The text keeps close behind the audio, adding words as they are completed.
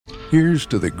Here's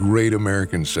to the great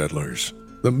American settlers,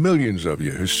 the millions of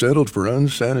you who settled for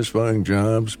unsatisfying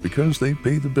jobs because they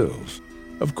pay the bills.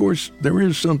 Of course, there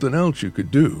is something else you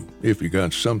could do if you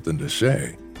got something to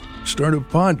say. Start a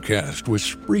podcast with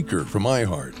Spreaker from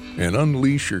iHeart and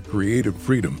unleash your creative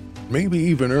freedom. Maybe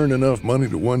even earn enough money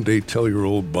to one day tell your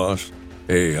old boss,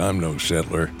 "Hey, I'm no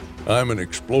settler. I'm an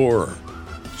explorer."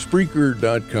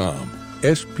 Spreaker.com.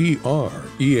 Spreaker.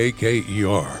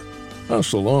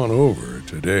 Hustle on over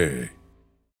today.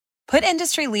 Put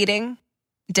industry leading,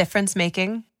 difference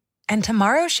making, and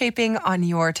tomorrow shaping on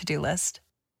your to-do list.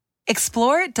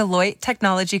 Explore Deloitte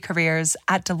Technology Careers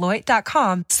at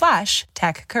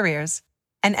Deloitte.com/tech careers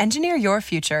and engineer your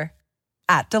future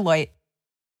at Deloitte.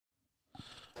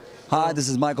 Hi, this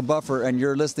is Michael Buffer, and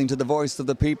you're listening to the Voice of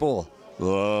the People.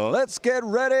 Let's get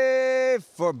ready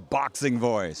for Boxing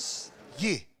Voice.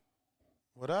 Yeah.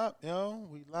 What up, yo?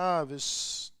 We live.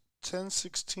 It's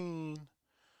 10:16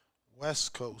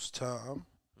 West Coast time.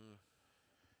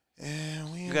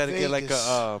 And we You gotta in get Vegas.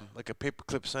 like a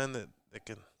paperclip sign that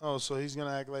can. Oh, so he's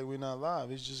gonna act like we're not live.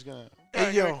 He's just gonna.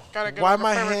 Hey yo, why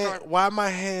my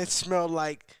hand smell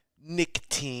like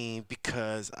nicotine?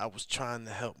 Because I was trying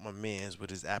to help my man's with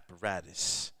his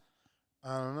apparatus.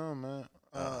 I don't know, man.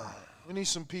 We need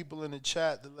some people in the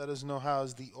chat to let us know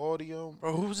how's the audio.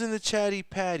 Bro, who's in the chatty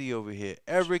patty over here?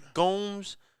 Eric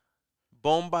Gomes,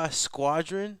 Bomba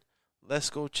Squadron, Let's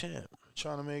Go Champ.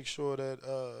 Trying to make sure that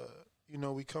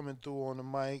we coming through on the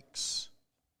mics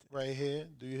right here.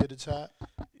 Do you hear the tap?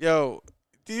 Yo,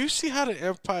 do you see how the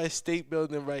Empire State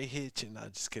Building right here? Nah,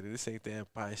 just kidding. This ain't the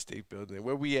Empire State Building.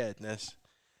 Where we at, Ness?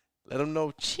 Let them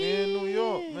know. In New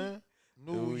York, man.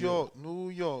 New York.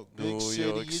 Big New city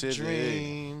York of City.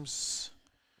 dreams.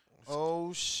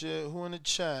 Oh, shit. Who in the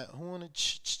chat?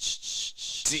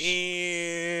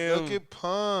 Damn. Look at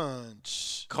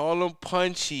Punch. Call him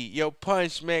Punchy. Yo,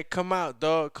 Punch, man, come out,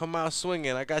 dog. Come out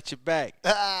swinging. I got your back.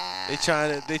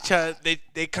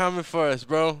 They coming for us,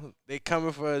 bro. They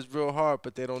coming for us real hard,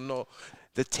 but they don't know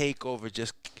the takeover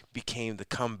just became the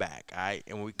comeback, all right?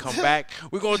 And when we come back,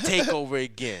 we're going to take over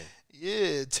again.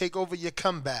 Yeah, take over your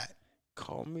comeback.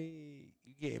 Call me.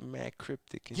 You getting mad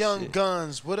cryptic and Young shit.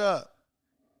 Guns, what up?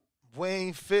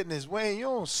 Wayne Fitness. Wayne, you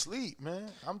don't sleep,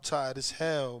 man. I'm tired as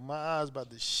hell. My eyes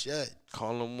about to shut.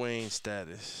 Call him Wayne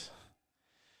status.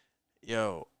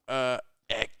 Yo,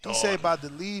 Hector. He say about to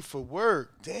leave for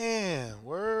work. Damn,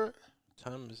 word. What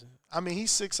time is it? I mean,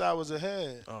 he's 6 hours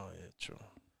ahead. Oh, yeah, true.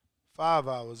 5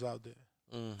 hours out there.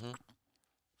 Mm-hmm.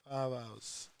 5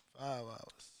 hours. 5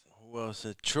 hours. Who else?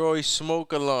 A Troy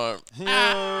Smoke Alarm.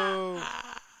 Yo.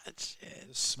 Shit.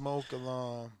 The smoke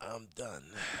alarm. I'm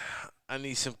done. I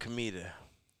need some comida.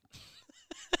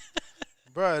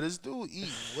 Bruh, this dude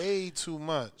eat way too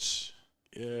much.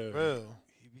 Yeah. Real.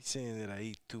 He be saying that I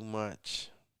eat too much.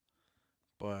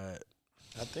 But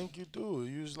I think you do.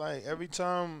 You was like, every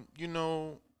time,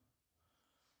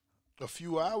 a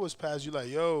few hours pass, you like,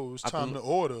 yo, it's time to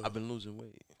order. I've been losing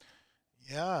weight.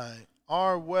 Yeah.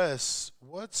 R. West,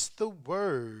 what's the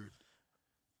word?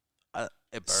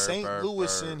 St.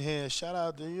 Louis in here. Shout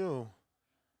out to you.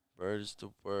 Bird is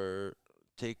the word.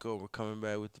 Takeover coming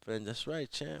back with the vengeance. That's right,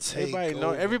 champ.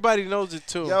 Takeover. Everybody knows it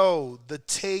too. Yo, the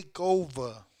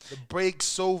takeover. The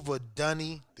break's over,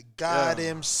 Dunny. The God Yeah.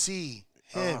 MC.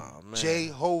 Him. Oh, man.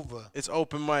 Jehovah. It's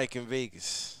open mic in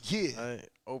Vegas. Yeah. All right?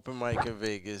 Open mic in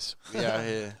Vegas. We out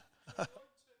here.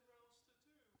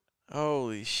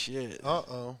 Holy shit.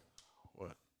 Uh-oh.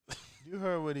 What? You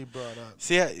heard what he brought up.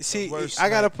 See, I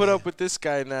gotta put up with this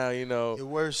guy now. Your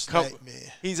worst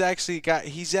nightmare. He's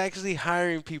actually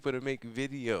hiring people to make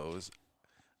videos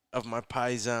of my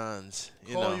paisans.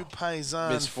 Call you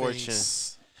paisan misfortune.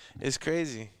 face. It's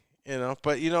crazy,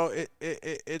 But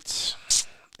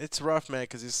it's rough, man,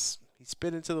 because he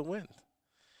spit into the wind.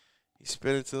 He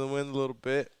spit into the wind a little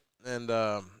bit, and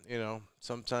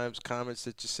sometimes comments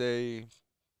that you say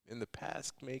in the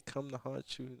past may come to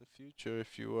haunt you in the future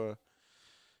if you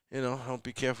don't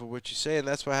be careful what you say. And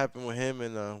that's what happened with him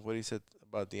and what he said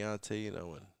about Deontay,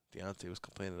 when Deontay was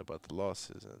complaining about the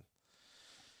losses. And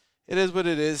it is what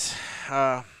it is.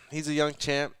 He's a young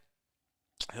champ.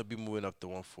 He'll be moving up to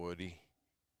 140.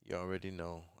 You already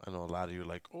know. I know a lot of you are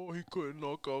like, oh, he couldn't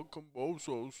knock out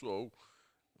Camboso, so.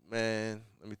 Man,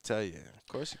 let me tell you. Of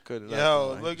course he couldn't.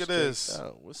 Yo, look at this.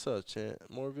 What's up, champ?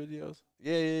 More videos?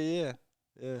 Yeah.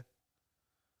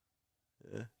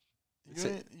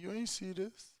 You ain't see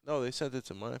this? No, they sent it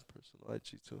to my personal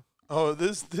IG too. Oh,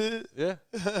 this did? Yeah.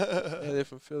 They're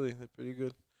from Philly. They're pretty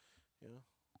good.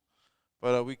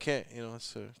 But we can't,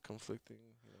 it's conflicting.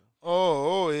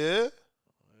 Oh, yeah?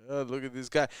 Look at this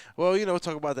guy. Well, we'll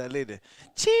talk about that later.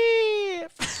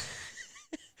 Chip!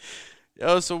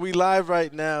 Yo, so we live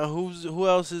right now. Who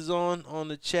else is on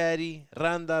the chatty?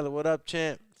 Randall, what up,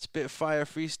 champ? Spitfire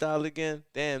freestyle again.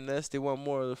 Damn, Ness, they want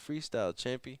more of the freestyle,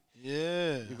 champy.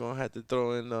 Yeah. You're gonna have to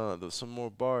throw in some more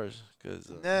bars,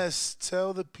 cause Ness,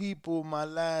 tell the people my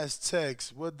last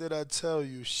text. What did I tell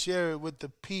you? Share it with the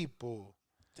people.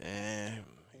 damn.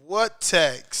 What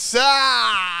text?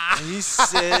 Ah! He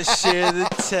said share the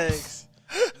text.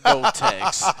 No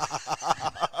text.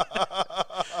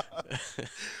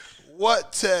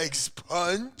 What text,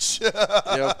 Punch?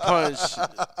 Yo,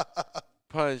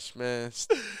 punch, man.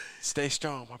 Stay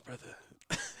strong, my brother.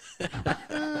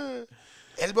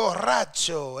 El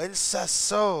borracho, el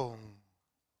sazón.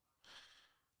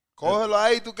 Cógelo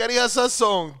ahí, tú querías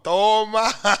sazón.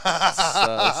 Toma.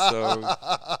 So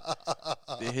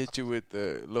they hit you with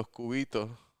the los cubitos.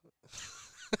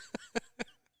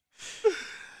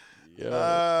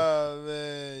 Ah,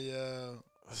 man, yeah.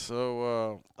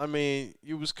 So I mean,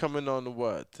 you was coming on to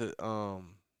what? To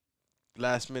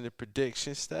last minute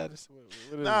prediction status?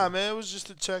 What is Nah, it? man, it was just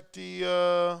to check the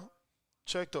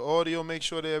audio, make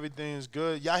sure that everything is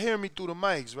good. Y'all hear me through the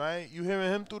mics, right? You hearing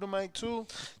him through the mic too?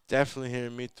 Definitely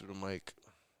hearing me through the mic.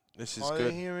 This is Are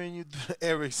good. they hearing you?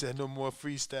 Eric said no more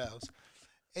freestyles.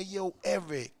 Hey, yo,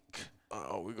 Eric,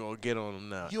 Oh, we're gonna get on him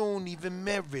now. you don't even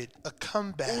merit a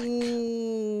comeback.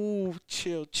 Ooh,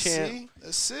 chill, champ. See?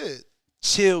 That's it.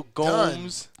 Chill, Done.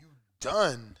 Gomes. You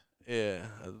done. Yeah,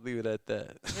 I'll leave it at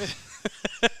that.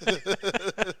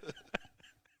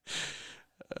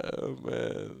 Oh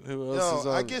man, who else is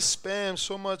Yo, on? I get spammed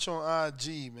so much on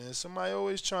IG, man. Somebody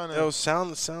always trying to. Yo,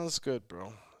 sounds good,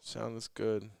 bro. Sounds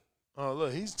good. Oh,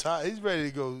 look, he's tired. He's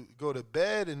ready to go to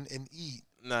bed and eat.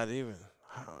 Not even.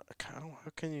 How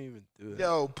can you even do that?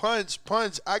 Yo, punch.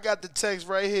 I got the text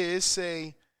right here. It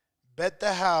say, bet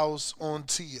the house on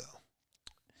Tia.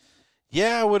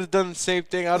 Yeah, I would have done the same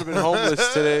thing. I would have been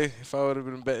homeless today if I would have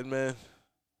been betting, man.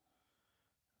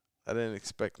 I didn't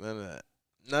expect none of that.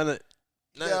 None.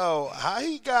 Yo, how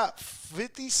he got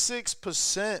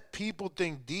 56% people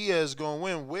think Diaz going to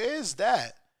win? Where is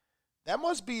that? That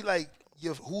must be like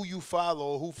who you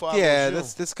follow or who follows Yeah, you.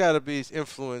 that's got to be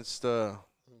influenced.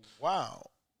 Wow.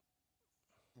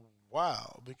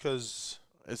 Because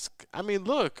It's. I mean,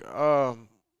 look.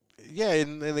 Yeah,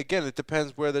 and again, it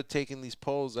depends where they're taking these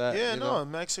polls at. yeah, you no, know?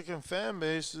 Mexican fan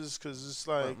bases, because it's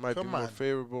like, Might be come more on.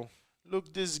 favorable.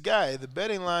 Look, this guy, the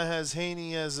betting line has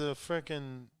Haney as a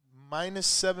freaking minus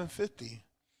 750.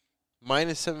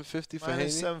 Minus 750 for Minus Haney.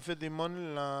 750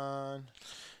 money line.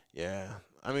 Yeah,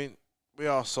 I mean, we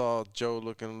all saw Joe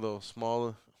looking a little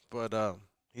smaller, but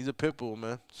he's a pit bull,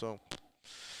 man. So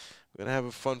we're gonna have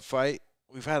a fun fight.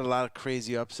 We've had a lot of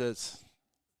crazy upsets,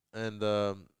 and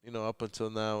up until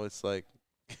now, it's like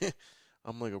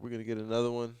I'm like, are we gonna get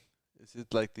another one? Is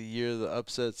it like the year of the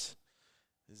upsets?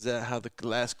 Is that how the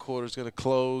last quarter's gonna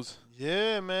close?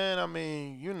 Yeah, man. I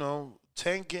mean,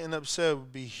 Tank getting upset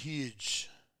would be huge.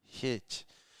 Hitch.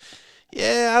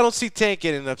 Yeah, I don't see Tank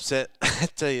getting upset. I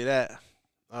tell you that.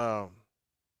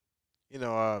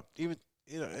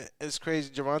 It's crazy.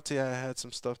 Javante had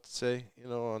some stuff to say,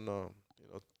 on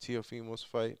Teofimo's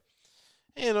fight.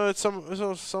 And, some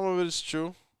of it is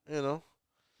true.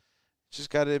 Just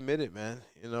gotta admit it, man.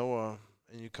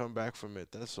 And you come back from it.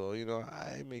 That's all.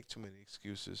 I make too many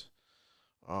excuses.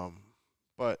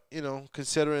 But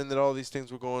considering that all these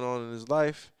things were going on in his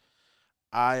life,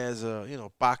 I, as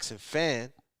a boxing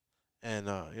fan, and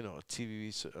a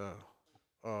TV.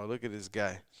 Look at this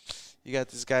guy. You got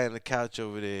this guy on the couch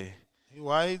over there.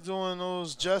 Why he doing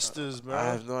those gestures, man? I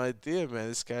have no idea, man.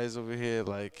 This guy's over here,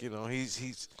 like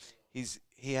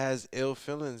he has ill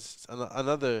feelings.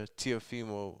 Another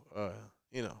Teofimo,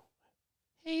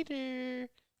 hater.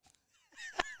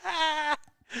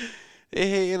 They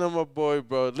hating on my boy,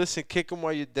 bro. Listen, kick him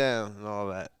while you're down and all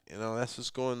that. That's what's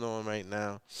going on right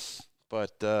now.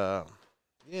 But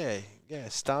yeah,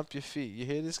 stomp your feet. You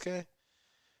hear this guy?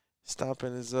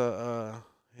 Stomping his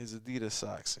Adidas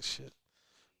socks and shit.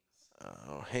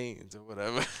 Or Hanes or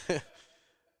whatever.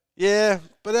 Yeah,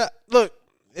 but look,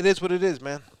 it is what it is,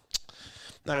 man.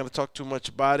 Not gonna talk too much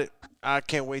about it. I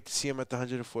can't wait to see him at the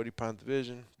 140-pound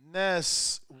division.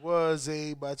 Ness was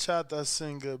a bachata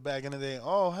singer back in the day.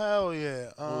 Oh, hell yeah.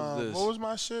 Who's this? What was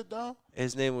my shit, though?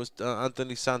 His name was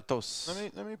Anthony Santos.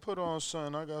 Let me put on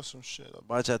something. I got some shit up.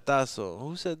 Bachatazo.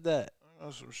 Who said that? I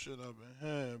got some shit up in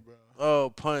here, bro. Oh,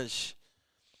 Punch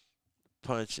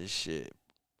and shit.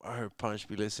 I heard Punch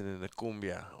be listening to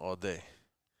cumbia all day.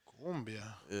 Cumbia.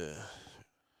 Yeah.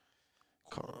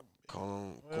 Call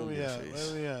him Where we cumbia at?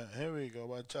 face. Where we at? Here we go.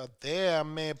 Bachata,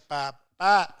 me papa.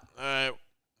 All right.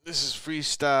 This is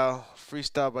freestyle.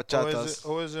 Freestyle bachatas.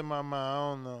 Or is it my mind? I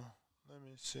don't know. Let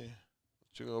me see.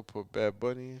 You gonna put Bad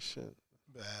Bunny and shit?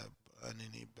 Bad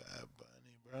Bunny,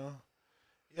 bro.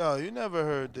 Yo, you never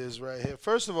heard this right here.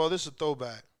 First of all, this is a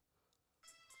throwback.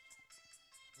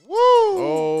 Woo!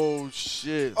 Oh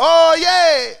shit! Oh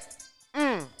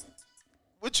yeah!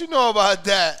 What you know about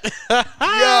that?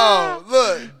 Yo,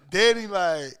 look, Danny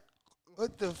like,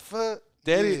 what the fuck?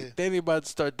 Danny about to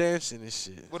start dancing and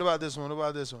shit. What about this one?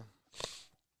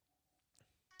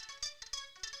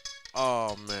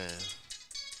 Oh man,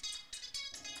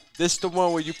 this the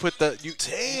one where you put the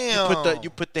Damn. you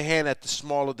put the hand at the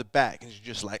small of the back and you're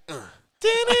just like.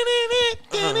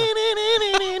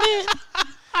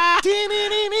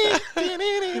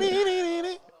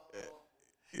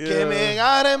 Que me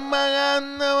ganen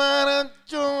pagando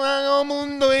para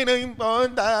mundo y no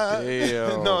importa.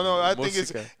 Damn, No, I think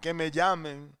it's música. que me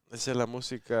llamen. Esa es la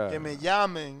música. Que me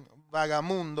llamen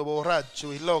vagamundo,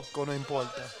 borracho y loco, no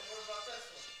importa.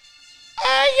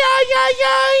 Ay, ay, ay,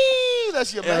 ay.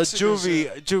 That's your Mexican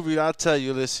shit. Juvie, I'll tell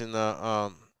you, listen,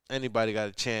 anybody got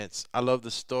a chance. I love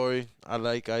the story. I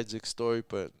like Isaac's story,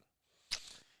 but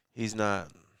he's not.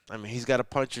 I mean, he's got a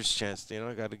puncher's chance. You know,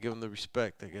 I got to give him the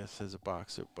respect, I guess, as a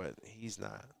boxer. But he's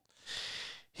not.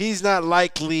 He's not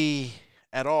likely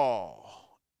at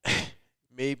all.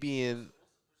 Maybe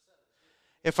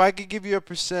if I could give you a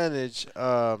percentage.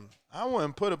 I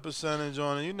wouldn't put a percentage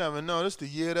on it. You never know. This the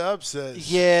year of the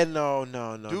upsets. Yeah, no.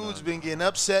 Dude's been getting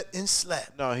upset and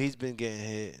slapped. No, he's been getting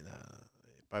hit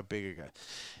by bigger guys.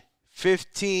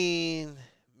 15,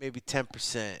 maybe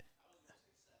 10%.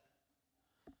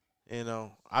 You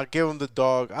know, I'll give him the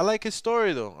dog. I like his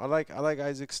story though. I like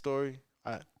Isaac's story.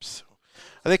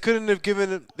 They couldn't have given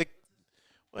him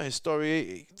his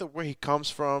story, where he comes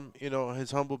from. You know,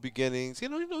 his humble beginnings. You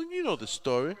know the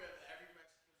story.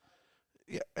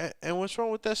 Yeah, and what's wrong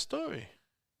with that story?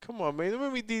 Come on, man.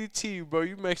 Let me DDT you, bro.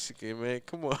 You Mexican, man.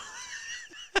 Come on.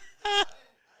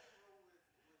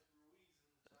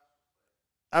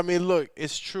 I mean, look,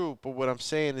 it's true, but what I'm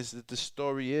saying is that the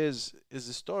story is the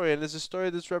story, and it's a story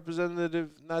that's representative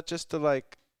not just to,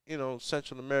 like, you know,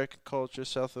 Central American culture,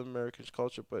 South American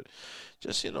culture, but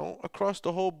just, you know, across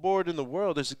the whole board in the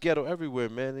world. There's a ghetto everywhere,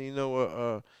 man. And, you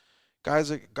know,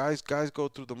 guys go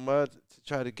through the mud to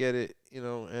try to get it, you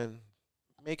know, and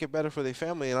make it better for their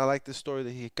family. And I like the story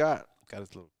that he got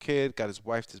his little kid, got his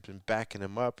wife that's been backing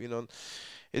him up, you know.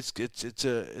 It's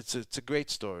a great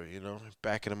story, you know,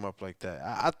 backing him up like that.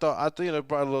 I thought you know, it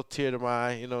brought a little tear to my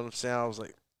eye, you know what I'm saying? I was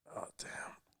like, oh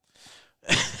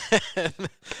damn.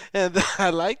 and I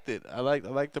liked it. I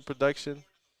liked the production.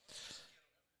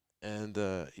 And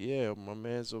yeah, my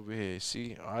man's over here.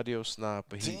 See, audio snob,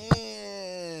 but he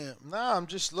Damn. Nah, I'm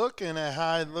just looking at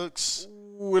how it looks.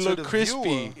 Ooh, it to looked the crispy.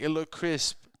 viewer. It looked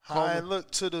crisp. How it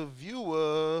look to the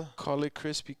viewer. Call it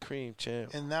Krispy Kreme,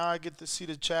 champ. And now I get to see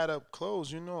the chat up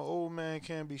close. You know, old man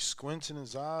can't be squinting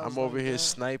his eyes. I'm over like here that.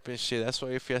 sniping shit. That's why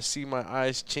if y'all see my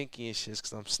eyes chinky and shit, it's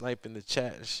because I'm sniping the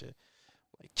chat and shit.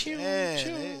 Like, chill,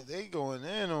 chill. Man, they going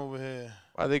in over here.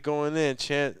 Why they going in,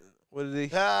 chant? What did he?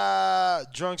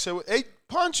 Drunk said, hey,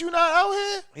 Punch, you not out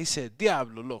here? He said,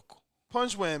 Diablo, loco.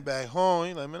 Punch went back home.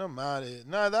 He like, man, I'm out of here.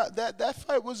 Nah, that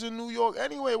fight was in New York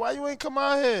anyway. Why you ain't come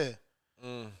out here?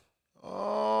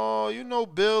 Oh, you know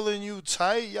Bill and you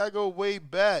tight. Y'all go way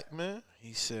back, man.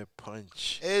 He said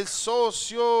punch. El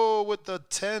Socio with the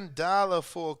 $10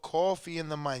 for a coffee in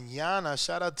the mañana.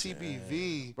 Shout out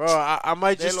TBV. Bro, I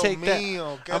might just take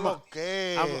mío, that. Que lo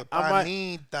que,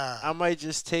 panita. I might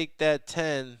just take that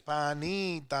 10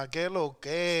 Panita, que lo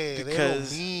que, de lo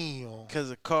because mío.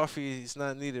 the coffee is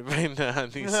not needed right now. I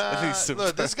need some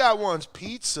Look, this guy wants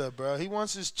pizza, bro. He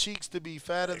wants his cheeks to be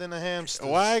fatter than a hamster.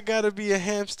 Why I gotta be a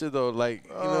hamster though? Like,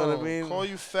 you know what I mean? Call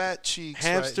you fat cheeks.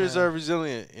 Hamsters right now. are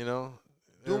resilient, you know.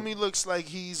 Doomy looks like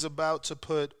he's about to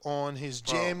put on his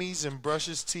jammies and brush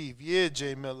his teeth. Yeah,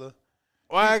 Jay Miller.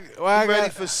 Why I ready gotta,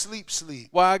 for sleep?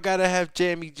 Why I gotta have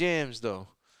jammy jams though?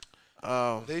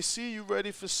 They see you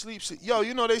ready for sleep. Yo,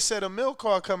 you know they said a milk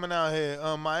car coming out here.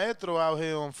 Maestro out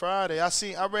here on Friday.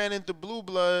 I ran into Blue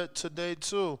Blood today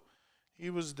too.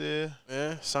 He was there.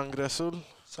 Yeah, Sangre Azul.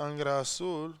 Sangre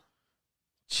Azul.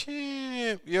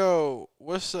 Champ, yo,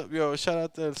 what's up, yo? Shout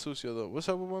out to El Sucio though. What's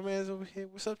up with my man's over here?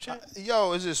 What's up, champ?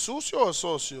 Yo, is it Sucio or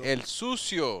Socio? El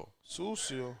Sucio.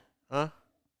 Sucio. Huh?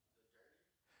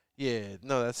 Yeah,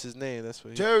 no, that's his name. That's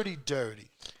what he Dirty.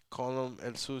 call him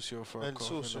El Sucio for El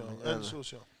Sucio. El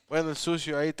Sucio. Bueno, El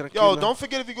Sucio ahí tranquilo. Yo, don't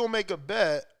forget if you're going to make a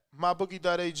bet,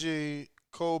 mybookie.ag,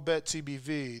 code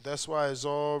BETTBV. That's why it's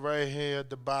all right here at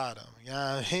the bottom.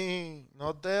 Yeah,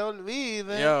 no te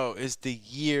olvides. Yo, it's the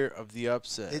year of the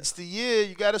upset. It's the year.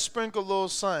 You got to sprinkle a little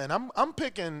something. I'm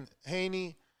picking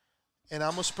Haney And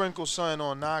I'm gonna sprinkle something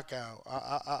on Knockout.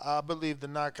 I believe the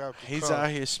Knockout could He's come. out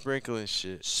here sprinkling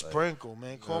shit. Sprinkle,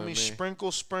 man. Call me what I mean?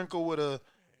 Sprinkle with a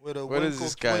What winkle is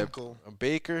this guy? twinkle. A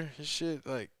baker and shit?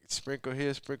 Like sprinkle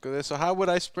here, sprinkle there. So how would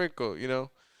I sprinkle? You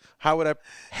know, how would I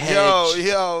hedge?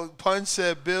 Yo, Punch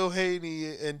said Bill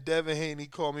Haney and Devin Haney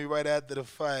called me right after the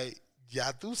fight.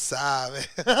 Ya tu sabes.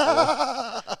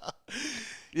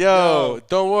 Yo,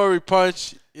 don't worry,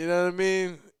 Punch. You know what I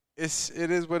mean? It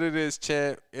is what it is,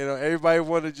 champ. You know, everybody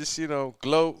want to just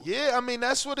gloat. Yeah, I mean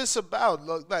that's what it's about.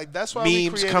 Look, like that's why we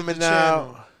Memes created coming the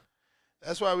channel. out.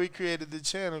 That's why we created the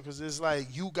channel, because it's like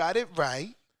you got it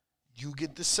right, you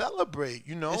get to celebrate,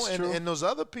 you know, It's true. and those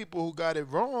other people who got it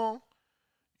wrong,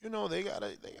 you know, they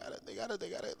gotta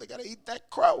eat that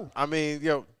crow. I mean,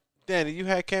 yo, Danny, you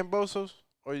had Cambosos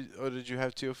or did you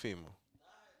have Teofimo?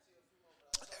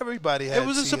 Everybody had It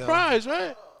was a T.O. surprise,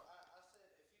 right?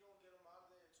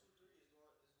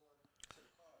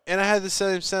 And I had the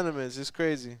same sentiments. It's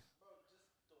crazy.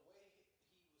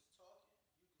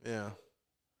 Yeah.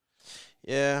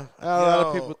 Yeah. A lot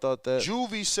of people thought that.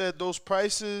 Juvie said those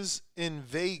prices in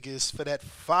Vegas for that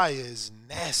fire is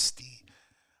nasty.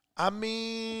 I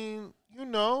mean, you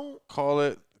know, Call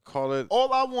it.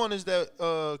 all I want is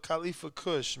that Khalifa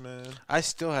Kush, man. I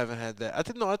still haven't had that. I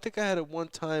think I had it one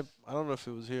time. I don't know if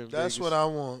it was here in That's Vegas. what I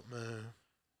want,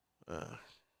 man.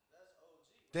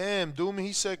 Damn, Doomy,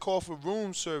 he said call for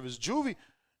room service. Juvie,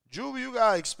 you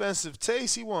got expensive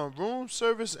taste. He want room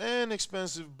service and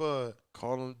expensive bud.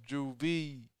 Call him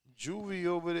Juvie. Juvie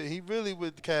over there, he really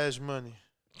with cash money.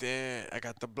 Damn, I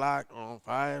got the block on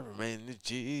fire. Remain the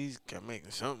G's. Can make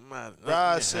something out of nothing.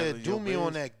 Rod said, Handle do your me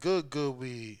on business." that good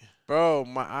weed. Bro,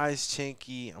 my eyes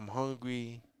chinky. I'm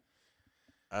hungry.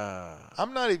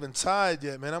 I'm not even tired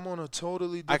yet, man. I'm on a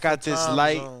totally different I got this time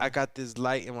light. zone. I got this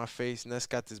light in my face, and that's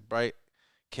got this bright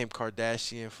Kim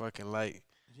Kardashian fucking light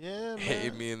Yeah, man.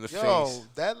 hitting me in the Yo, face.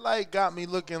 that light got me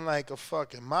looking like a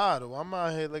fucking model. I'm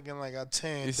out here looking like I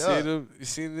tanned You see up. them? You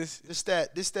seen this? This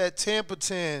that Tampa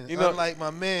tan, You know- unlike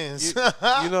my man's.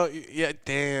 You know? Yeah.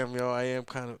 Damn, yo. I am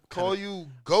kind of. Call you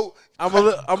goat. I'm a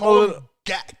little. I'm a Call him little.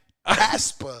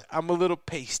 Casper. I'm a little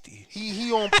pasty.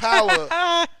 He on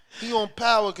power. He on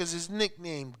power because his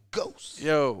nickname Ghost.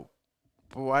 Yo,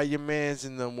 but why your man's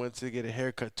in them went to get a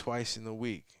haircut twice in a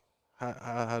week?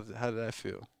 How did that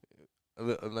feel?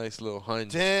 A nice little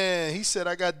hunch. Damn, he said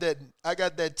I got that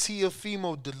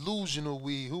Teofimo delusional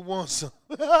weed. Who wants some?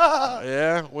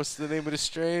 Yeah. What's the name of the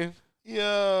strain?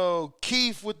 Yo,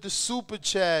 Keith with the super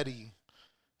chatty.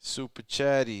 Super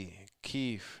chatty.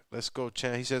 Keith. Let's go,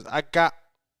 Chan. He says, I got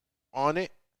on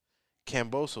it.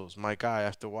 Cambosos, my guy,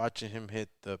 after watching him hit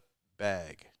the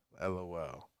bag.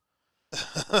 LOL.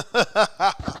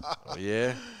 Oh,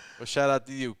 yeah? Well, shout out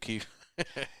to you, Keith.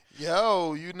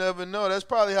 Yo, you never know. That's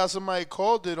probably how somebody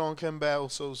called it on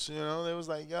Cambosos. You know, they was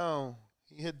like, yo,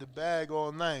 he hit the bag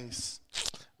all nice.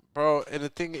 Bro, and the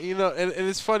thing, and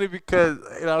it's funny because,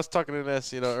 I was talking to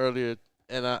Ness, earlier,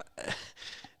 and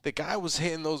the guy was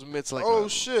hitting those mitts like, Oh,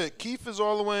 shit. Keith is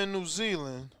all the way in New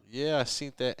Zealand. yeah, I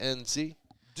seen that NZ.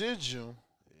 Did you?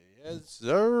 Yes,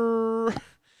 sir.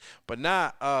 But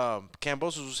nah,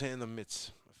 Cambosos was hitting the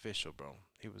mitts official, bro.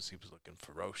 He was looking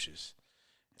ferocious.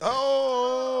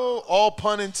 Oh, all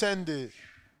pun intended.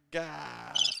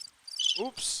 God.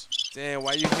 Oops. Damn,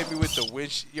 why you hit me with the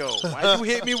windshield? Yo, why you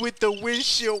hit me with the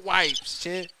windshield wipes,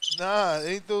 champ? Nah,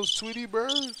 ain't those Tweety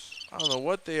birds? I don't know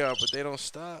what they are, but they don't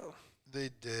stop. They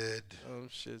did.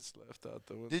 Shit's left out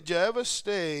the window. Did you ever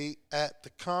stay at the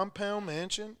compound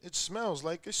mansion? It smells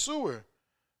like a sewer.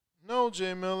 No,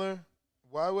 Jay Miller.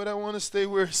 Why would I want to stay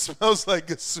where it smells like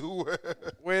a sewer?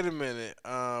 Wait a minute.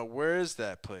 Where is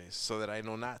that place so that I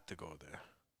know not to go there?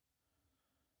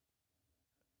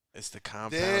 It's the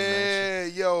compound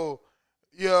mansion. Yeah,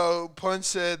 yo, Punch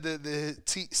said that the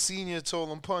senior told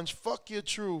him, Punch, fuck your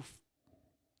truth.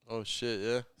 Oh shit,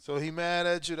 yeah. So he mad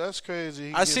at you. That's crazy.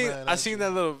 He I get mad seen at you.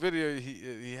 that little video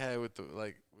he had with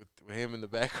with him in the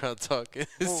background talking.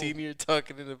 The Whoa. senior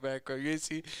talking in the background. You ain't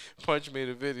see Punch made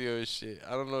a video and shit.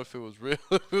 I don't know if it was real.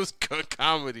 It was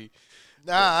comedy.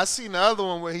 Nah, I seen the other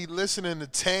one where he listening to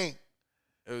Tank.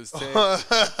 It was Tank.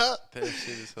 That shit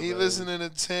is hilarious. He listening to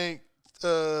Tank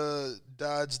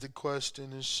dodge the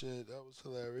question and shit. That was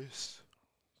hilarious.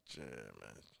 Yeah,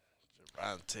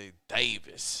 man. Gervonta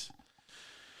Davis.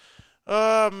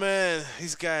 Oh, man.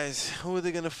 These guys, who are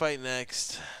they going to fight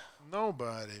next?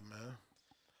 Nobody, man.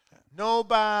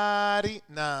 Nobody.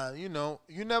 Nah, you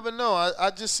never know. I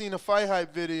just seen a Fight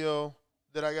Hype video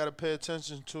that I got to pay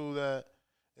attention to that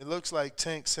it looks like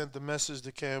Tank sent the message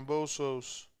to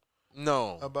Cambosos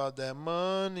No. about that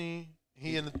money.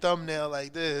 He in the thumbnail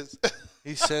like this.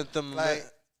 He sent them. like,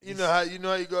 You know how you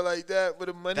go like that with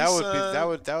a money That would sign? be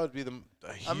that would be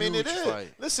a huge I mean, it is.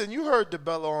 fight. Listen, you heard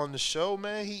DeBella on the show,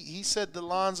 man. He said the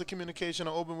lines of communication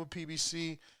are open with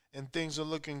PBC and things are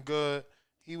looking good.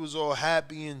 He was all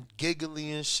happy and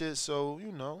giggly and shit. So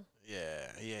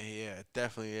Yeah,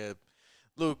 definitely. Yeah,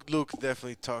 Luke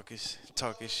definitely talking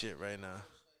shit right now.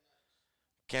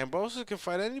 Kambosos can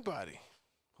fight anybody.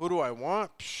 Who do I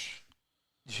want? Psh.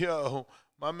 Yo,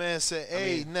 my man said,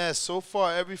 "Hey, Ness. So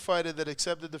far, every fighter that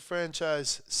accepted the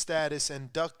franchise status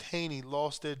and ducked Haney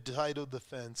lost their title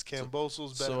defense.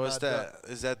 Kambosos better So what's not that?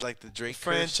 duck. Is that like the Drake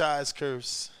Franchise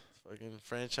curse. Fucking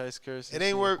franchise curse. It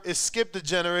ain't work. It skipped a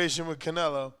generation with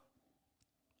Canelo.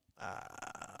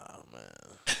 Ah,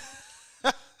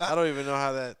 man. I don't even know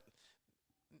how that.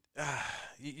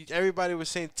 Everybody was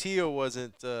saying Tio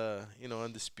wasn't,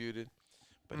 undisputed,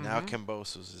 but now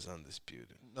Kambosos is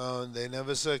undisputed. No, they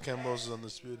never said Kambosos is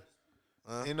undisputed.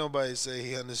 Huh? Ain't nobody say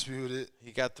he undisputed.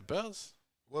 He got the belts.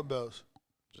 What belts?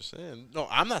 Just saying. No,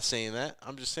 I'm not saying that.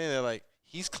 I'm just saying that like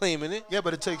he's claiming it. Yeah,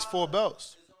 but it takes 4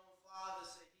 belts.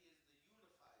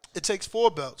 It takes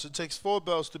 4 belts. It takes 4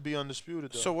 belts to be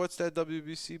undisputed. Though. So what's that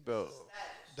WBC belt?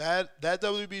 That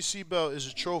WBC belt is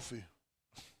a trophy.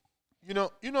 You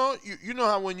know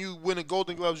how when you win a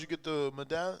Golden Gloves you get the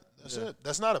medallion. That's it.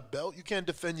 That's not a belt. You can't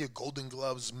defend your Golden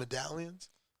Gloves medallions.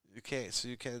 You can't. So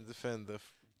you can't defend the.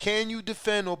 Can you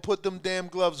defend or put them damn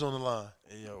gloves on the line?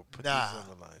 Hey, yo, put Nah, these on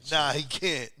the line. nah, he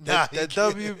can't. That he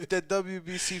can't. that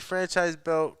WBC franchise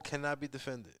belt cannot be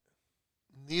defended.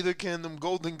 Neither can them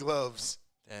Golden Gloves.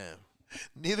 Damn.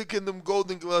 Neither can them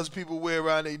Golden Gloves people wear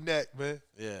around their neck, man.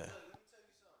 Yeah.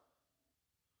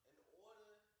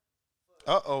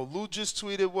 Lou just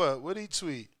tweeted what? What did he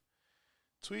tweet?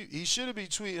 He should be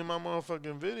tweeting my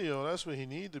motherfucking video. That's what he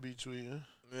need to be tweeting.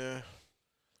 Yeah.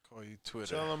 Call you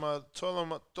Twitter. Tell him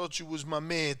I thought you was my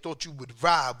man. Thought you would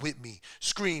ride with me.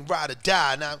 Scream, ride or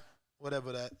die. Now,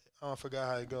 whatever that. I forgot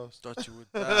how it goes. Thought you would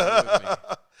ride with me.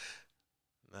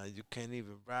 Now you can't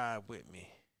even ride with me.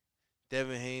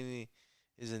 Devin Haney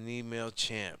is an email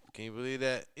champ. Can you believe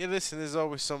that? Yeah, listen, there's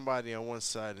always somebody on one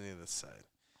side and the other side.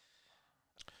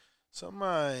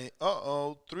 Somebody,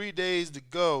 3 days to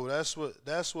go. That's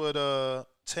what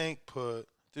Tank put.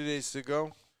 3 days to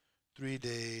go. 3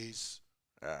 days.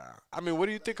 I mean, what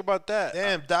do you think about that?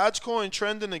 Damn, Dogecoin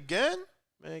trending again?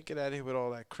 Man, get out of here with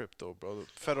all that crypto, bro. The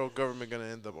federal government gonna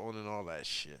end up owning all that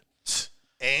shit.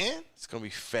 And It's gonna be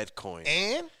Fedcoin.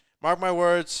 and Mark my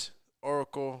words,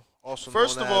 Oracle, also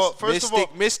first known of all, as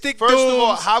Mystic first of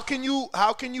all, Dooms.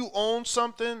 how can you own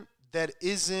something that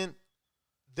isn't?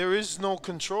 There is no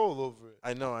control over it.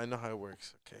 I know how it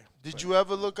works. Okay. Did you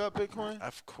ever look up Bitcoin?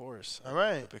 Of course. All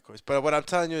right. Bitcoin. But what I'm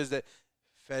telling you is that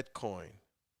Fedcoin.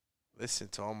 Listen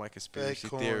to all my conspiracy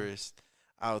Fedcoin. theorists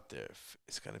out there.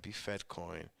 It's gonna be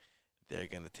Fedcoin. They're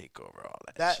gonna take over all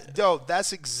that shit.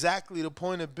 That's exactly the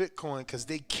point of Bitcoin because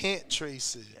they can't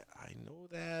trace it. Yeah, I know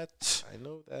that. I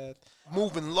know that.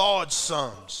 Moving large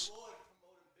sums.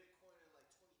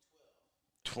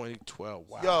 2012.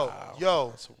 Wow.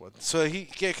 Yo. So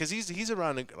because he's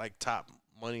around the, like top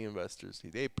money investors.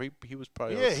 He was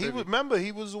probably Yeah,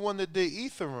 he was the one that did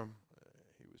Ethereum.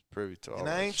 He was privy to all. And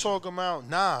that I ain't shit. talking about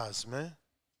Nas, man.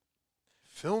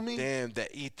 Feel me? Damn,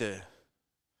 that Ether.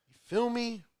 You feel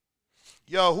me?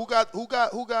 Yo, who got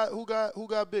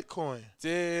Bitcoin?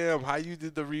 Damn, how you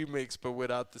did the remix but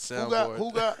without the soundboard.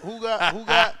 Who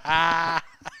got?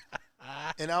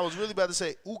 And I was really about to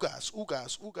say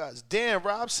Ugas. Damn,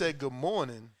 Rob said good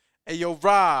morning. Hey, yo,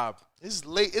 Rob. It's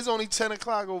late. It's only 10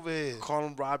 o'clock over here. Call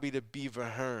him Robbie the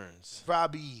Beaver Hearns.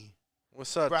 Robbie.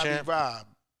 What's up, Robbie champ? Rob.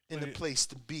 In What the do you- place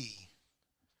to be.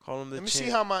 Call him the Let me champ.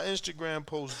 see how my Instagram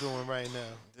post doing right now.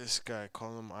 This guy,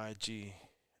 call him IG.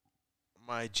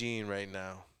 My Gene right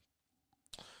now.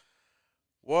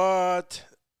 What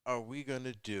are we going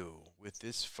to do with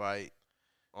this fight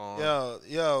on...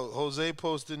 Yo, Jose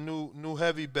posted new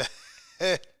heavy bag.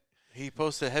 He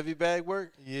posted heavy bag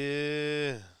work?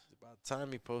 Yeah. It's about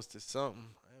time he posted something.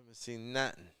 I haven't seen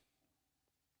nothing.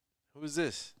 Who's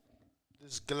this?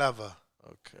 This is Glover.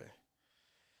 Okay.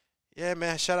 Yeah,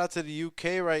 man, shout out to the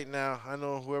UK right now. I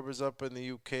know whoever's up in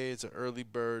the UK is an early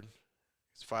bird.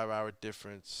 It's 5-hour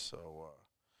difference, so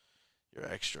you're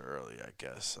extra early, I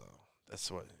guess. So that's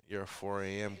what, you're a 4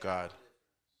 a.m. god.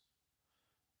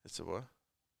 It's a what?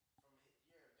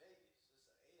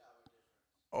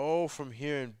 Oh, from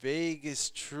here in Vegas.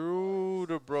 True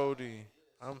to Brody.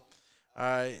 All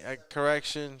right,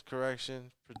 correction.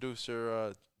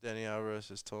 Producer Danny Alvarez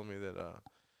has told me that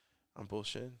I'm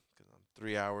bullshitting because I'm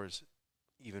 3 hours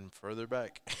even further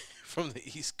back from the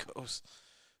East Coast.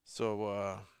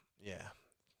 So, yeah.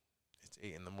 It's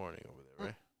 8 in the morning over there,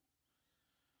 right?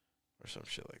 or some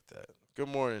shit like that. Good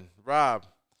morning, Rob.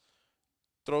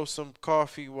 Throw some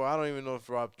coffee. Well, I don't even know if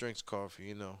Rob drinks coffee.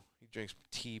 You know, he drinks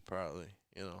tea probably.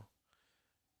 You know,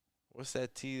 what's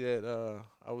that tea that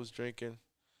I was drinking?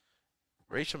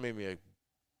 Rachel made me a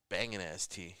banging ass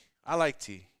tea. I like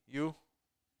tea. You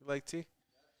like tea?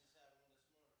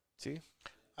 Tea?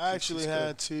 I actually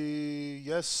had tea,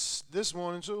 this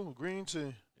morning too. Green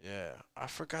tea. Yeah, I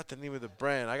forgot the name of the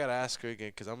brand. I gotta ask her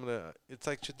again because it's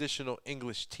like traditional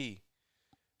English tea,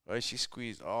 right? She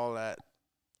squeezed all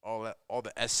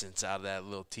the essence out of that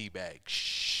little tea bag.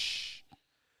 Shh.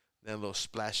 Then a little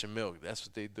splash of milk. That's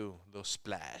what they do. A little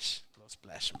splash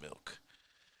of milk.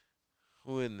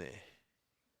 Who in there?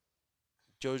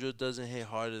 JoJo doesn't hit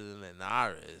harder than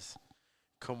Linares.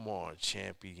 Come on,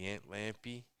 Champy,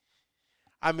 Lampy.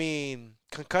 I mean,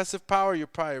 concussive power. You're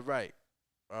probably right.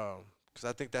 Because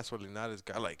I think that's what Linares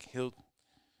got. Like he'll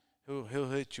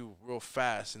hit you real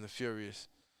fast in the Furious.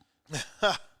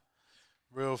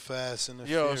 Real fast in the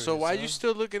Yo, Furious, so why huh? you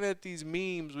still looking at these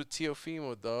memes with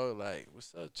Teofimo, dog? Like,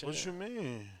 what's up, Champ? What you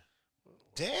mean?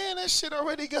 Damn, that shit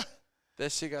already got.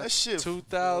 That shit got That shit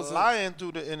 2,000. flying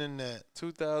through the internet.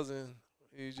 2,000.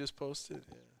 You just posted.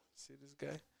 Yeah. See this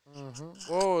guy?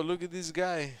 Mm-hmm. Whoa, look at this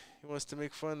guy. He wants to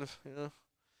make fun of,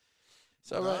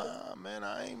 It's all right. Nah, man,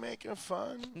 I ain't making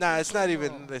fun. Nah, it's not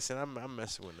even. No. Listen, I'm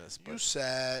messing with this. You But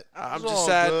sad. I'm It's just all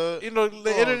sad. good. You know, It's all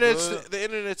good. the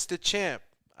internet's the champ.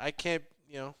 I can't,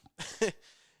 the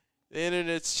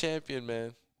internet's champion,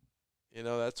 man.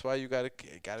 That's why you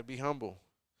gotta be humble.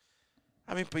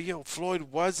 I mean, but Floyd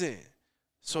wasn't.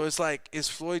 So it's like, is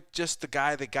Floyd just the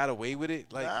guy that got away with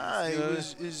it? Like, nah,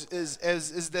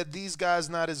 is that these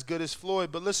guys not as good as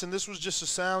Floyd? But listen, this was just a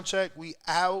sound check. We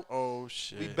out. Oh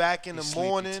shit. We back in He's the sleepy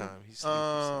morning. time. He's sleepy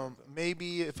time.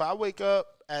 Maybe if I wake up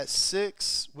at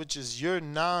 6, which is your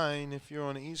 9, if you're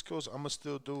on the East Coast, I'm gonna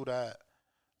still do that.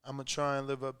 I'm gonna try and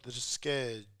live up to the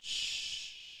schedule.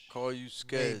 Call you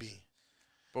scared. Maybe.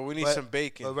 But we need some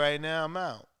bacon. But right now I'm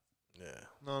out. Yeah.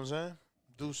 Know what I'm saying?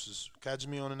 Deuces. Catch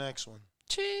me on the next one.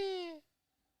 Cheese.